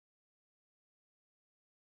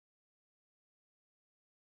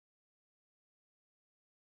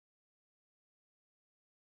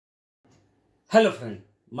Hello friend,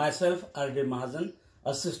 myself R.D. Mahajan,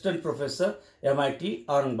 Assistant Professor, MIT,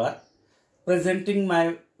 Aurangabad, presenting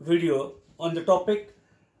my video on the topic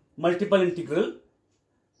multiple integral.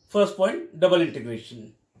 First point, double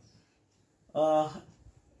integration.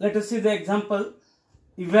 Let us see the example.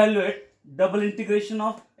 Evaluate double integration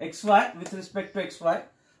of xy with respect to xy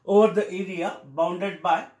over the area bounded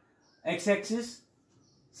by x-axis.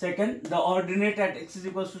 Second, the ordinate at x is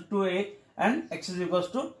equals to 2a and x is equals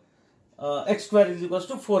to x square is equals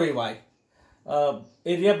to 4ay.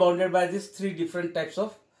 Area bounded by these three different types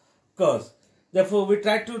of curves. Therefore, we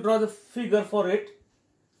try to draw the figure for it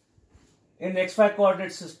in xy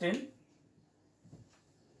coordinate system.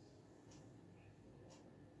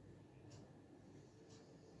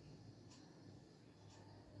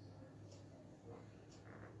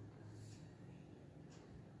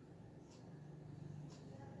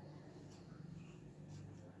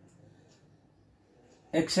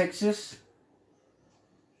 X-axis,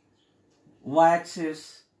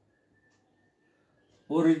 y-axis,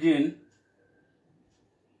 origin.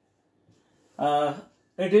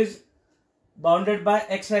 It is bounded by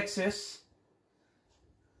x-axis,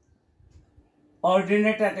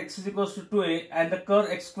 ordinate at x is equals to 2a and the curve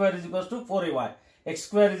x square is equals to 4ay. X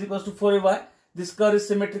square is equals to 4ay. This curve is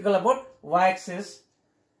symmetrical about y-axis,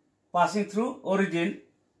 passing through origin,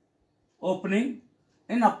 opening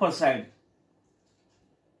in upper side.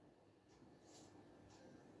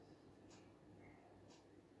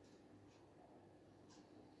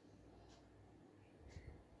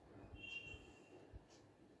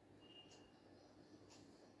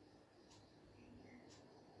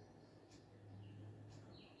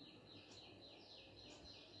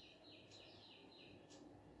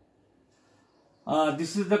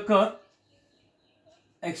 This is the curve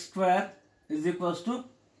x square is equals to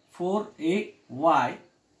 4ay.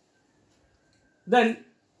 Then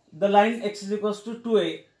the line x is equals to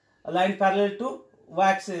 2a, a line parallel to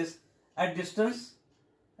y-axis at distance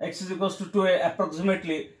x is equals to 2a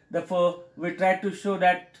approximately. Therefore, we try to show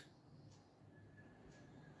that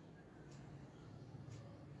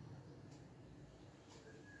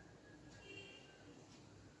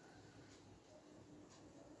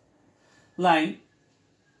line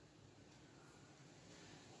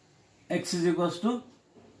x is equals to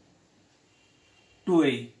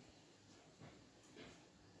 2a.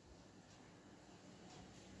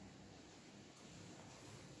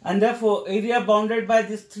 And therefore, area bounded by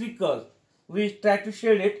these three curves, we try to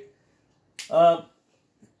shade it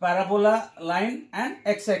parabola, line and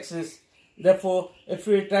x-axis. Therefore, if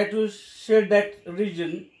we try to shade that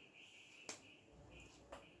region,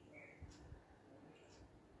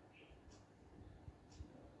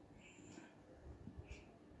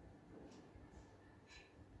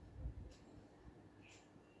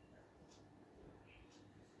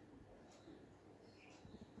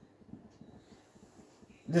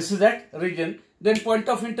 this is that region. Then point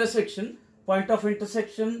of intersection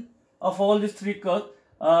of all these three curves.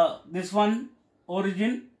 This one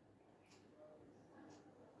origin.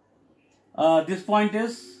 This point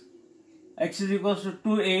is x is equals to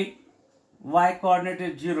 2a, y coordinate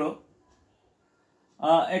is 0.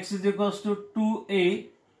 X is equals to 2a.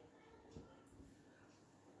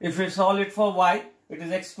 If we solve it for y, it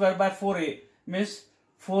is x square by 4a. Means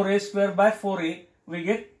 4a square by 4a. We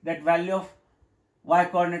get that value of y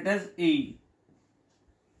coordinate as e.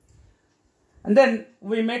 And then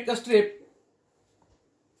we make a strip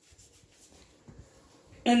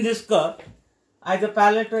in this curve, either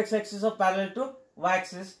parallel to x-axis or parallel to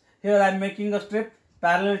y-axis. Here I am making a strip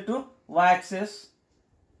parallel to y-axis,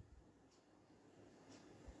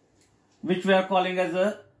 which we are calling as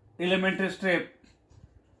a elementary strip,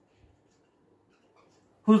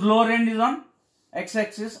 whose lower end is on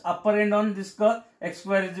x-axis, upper end on this curve, x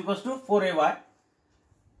square is equals to 4ay.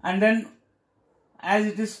 And then, as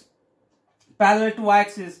it is parallel to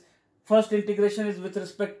y-axis, first integration is with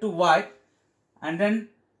respect to y and then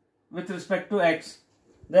with respect to x.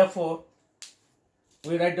 Therefore,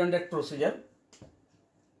 we write down that procedure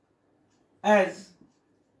as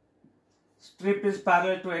strip is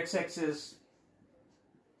parallel to x-axis,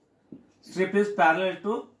 strip is parallel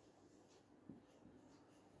to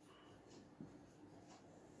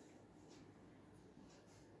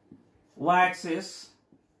y-axis.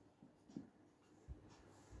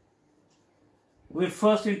 We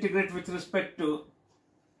first integrate with respect to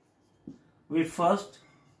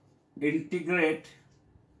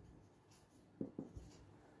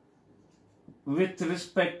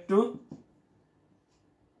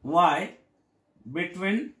y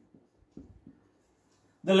between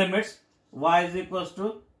the limits y is equals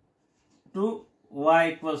to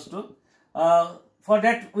y equals to. For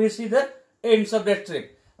that we see the ends of that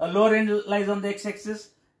strip. A lower end lies on the x-axis,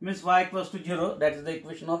 means y equals to 0. That is the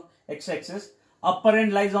equation of x-axis. Upper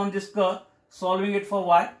end lies on this curve. Solving it for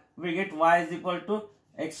y, we get y is equal to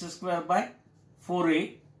x square by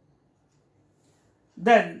 4a.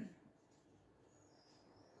 Then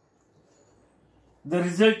the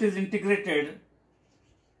result is integrated.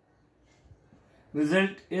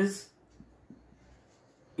 Result is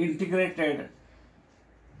integrated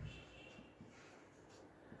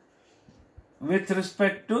with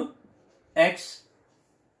respect to x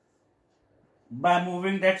by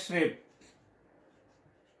moving that strip,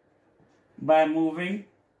 by moving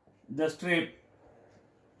the strip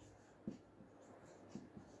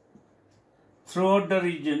throughout the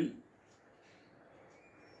region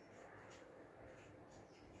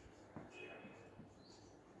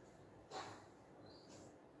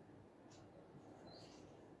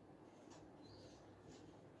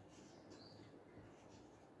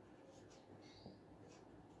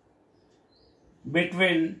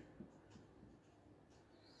between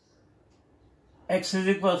x is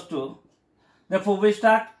equals to, therefore we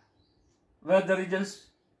start where the region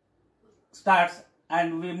starts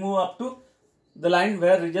and we move up to the line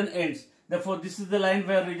where region ends. Therefore this is the line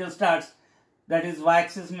where region starts, that is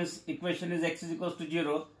y-axis, means equation is x is equals to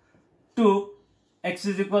 0 to x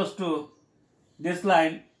is equals to this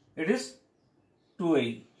line, it is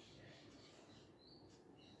 2a.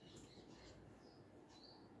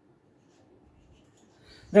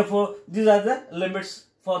 Therefore, these are the limits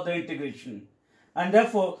for the integration, and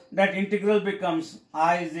therefore that integral becomes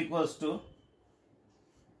I is equals to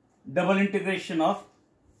double integration of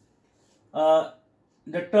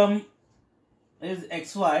the term is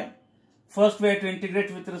xy. First we have to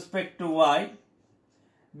integrate with respect to y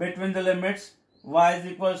between the limits y is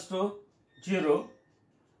equals to 0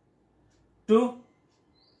 to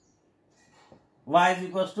y is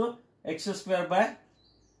equals to x square by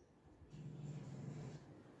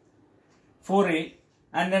 4a,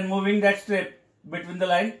 and then moving that strip between the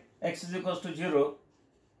line x is equals to 0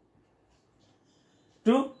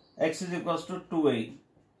 to x is equals to 2a.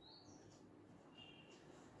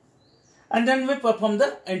 And then we perform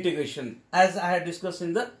the integration as I had discussed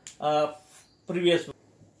in the previous one.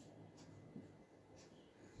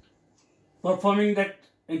 Performing that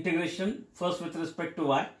integration first with respect to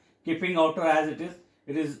y, keeping outer as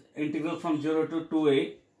it is integral from 0 to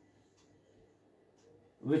 2a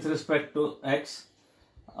with respect to x.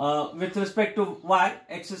 With respect to y,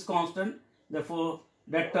 x is constant, therefore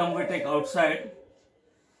that term we take outside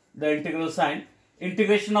the integral sign.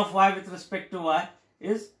 Integration of y with respect to y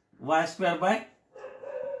is y square by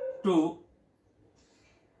 2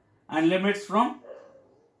 and limits from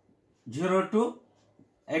 0 to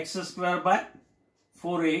x square by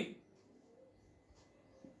 4a,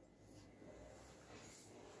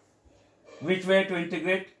 which we have to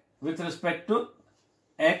integrate with respect to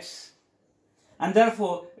x, and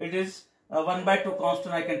therefore it is 1 by 2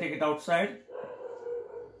 constant, I can take it outside.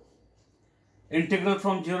 Integral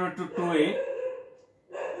from 0 to 2a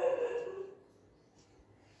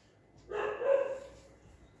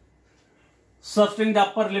substituting the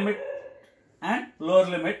upper limit and lower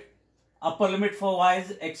limit. Upper limit for y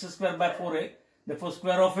is x square by 4a, therefore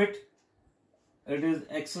square of it is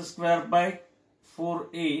x square by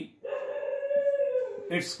 4a,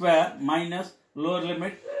 its square, minus lower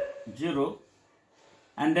limit 0,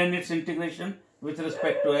 and then its integration with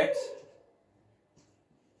respect to x.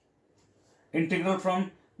 Integral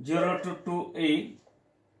from 0 to 2a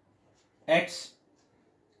x,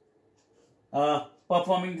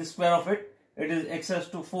 performing the square of it, it is x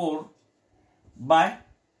raised to 4 by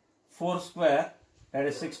 4 square, that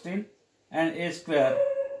is 16, and a square,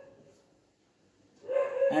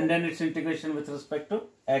 and then its integration with respect to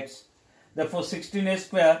x. Therefore 16a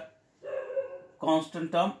square,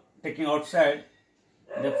 constant term taking outside,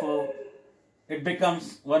 therefore it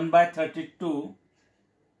becomes 1 by 32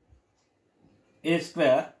 a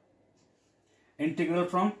square, integral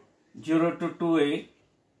from 0 to 2a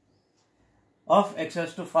of x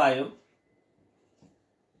raised to 5,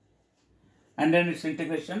 and then its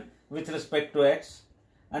integration with respect to x,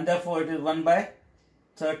 and therefore it is 1 by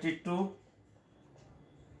 32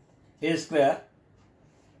 a square.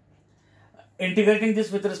 Integrating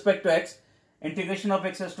this with respect to x, integration of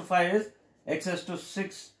x raised to 5 is x raised to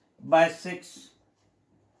 6 by 6,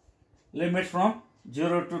 limit from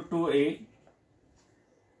 0 to 2a.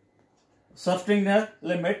 Substituting the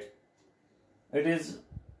limit, it is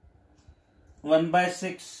 1 by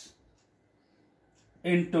 6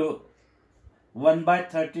 into 1 by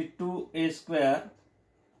 32 a square,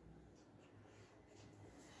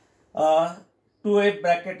 2a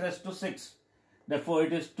bracket raised to 6, Therefore,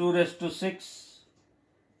 it is 2 raised to 6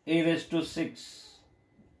 a raised to 6.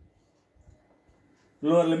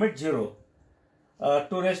 Lower limit 0.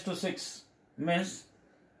 2 raised to 6 means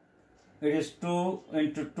it is 2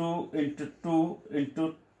 into 2 into 2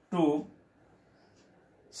 into 2,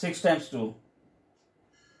 6 times 2.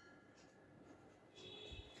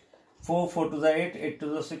 4, 4 to the 8, 8 to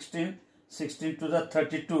the 16, 16 to the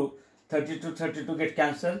 32, 32, 32 get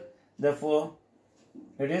cancelled. Therefore,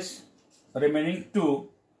 it is remaining 2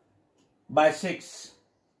 by 6.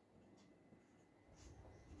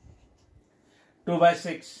 2 by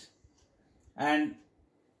 6, and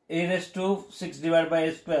a raised to 6 divided by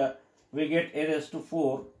a square, we get a raised to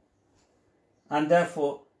 4, and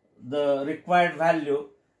therefore the required value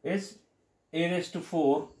is a raised to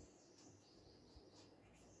 4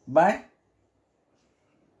 by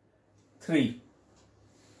 3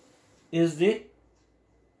 is the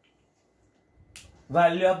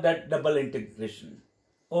value of that double integration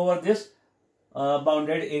over this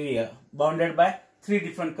bounded area, bounded by 3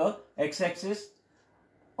 different curves: x-axis,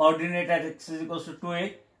 ordinate at x is equals to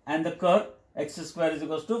 2a, and the curve x square is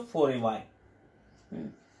equals to 4ay.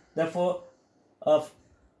 Therefore,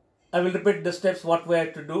 I will repeat the steps what we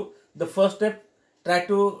have to do. The first step, try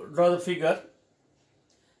to draw the figure,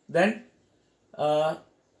 then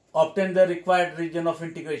obtain the required region of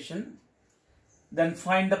integration, then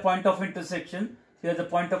find the point of intersection. Here the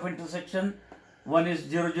point of intersection, one is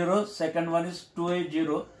 0, 0, second one is 2a,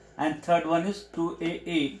 0, and third one is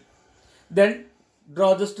 2a. Then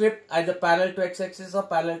draw the strip either parallel to x-axis or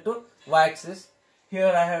parallel to y-axis.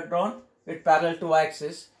 Here I have drawn it parallel to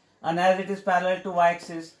y-axis, and as it is parallel to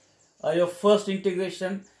y-axis, your first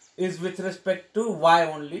integration is with respect to y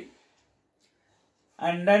only,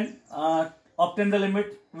 and then obtain the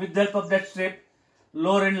limit with the help of that strip.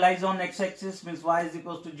 Lower end lies on x-axis, means y is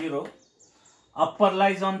equals to 0. Upper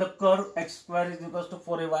lies on the curve x square is equals to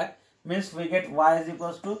 4ay, means we get y is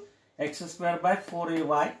equals to x square by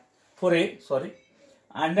 4a, sorry.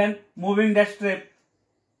 And then moving that strip,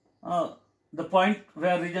 the point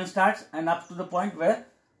where region starts and up to the point where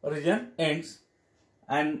region ends,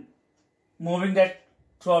 and moving that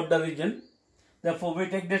throughout the region. Therefore, we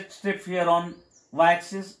take that strip here on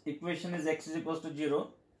y-axis, equation is x is equals to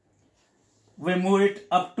 0. We move it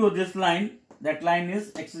up to this line, that line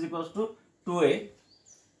is x is equals to 2a.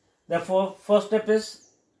 Therefore, first step is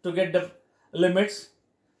to get the limits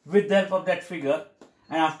with the help of that figure,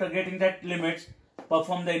 and after getting that limits,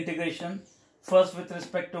 perform the integration first with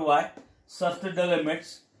respect to y, substitute the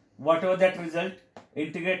limits, whatever that result,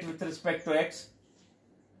 integrate with respect to x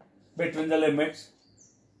between the limits,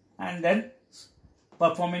 and then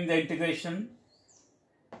performing the integration,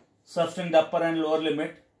 substituting the upper and lower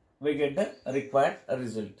limit, we get the required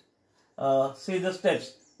result. See the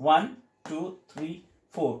steps: 1, 2, 3,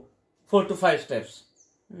 4. 4 to 5 steps.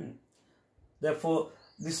 Therefore,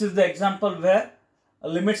 this is the example where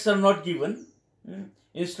limits are not given.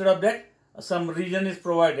 Instead of that, some region is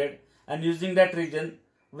provided, and using that region,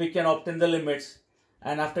 we can obtain the limits,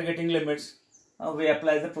 and after getting limits, we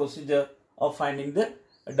apply the procedure of finding the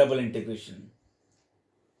double integration.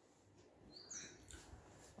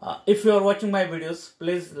 If you are watching my videos,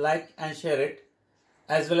 please like and share it,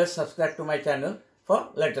 as well as subscribe to my channel for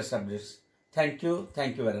latest updates. Thank you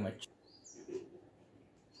very much.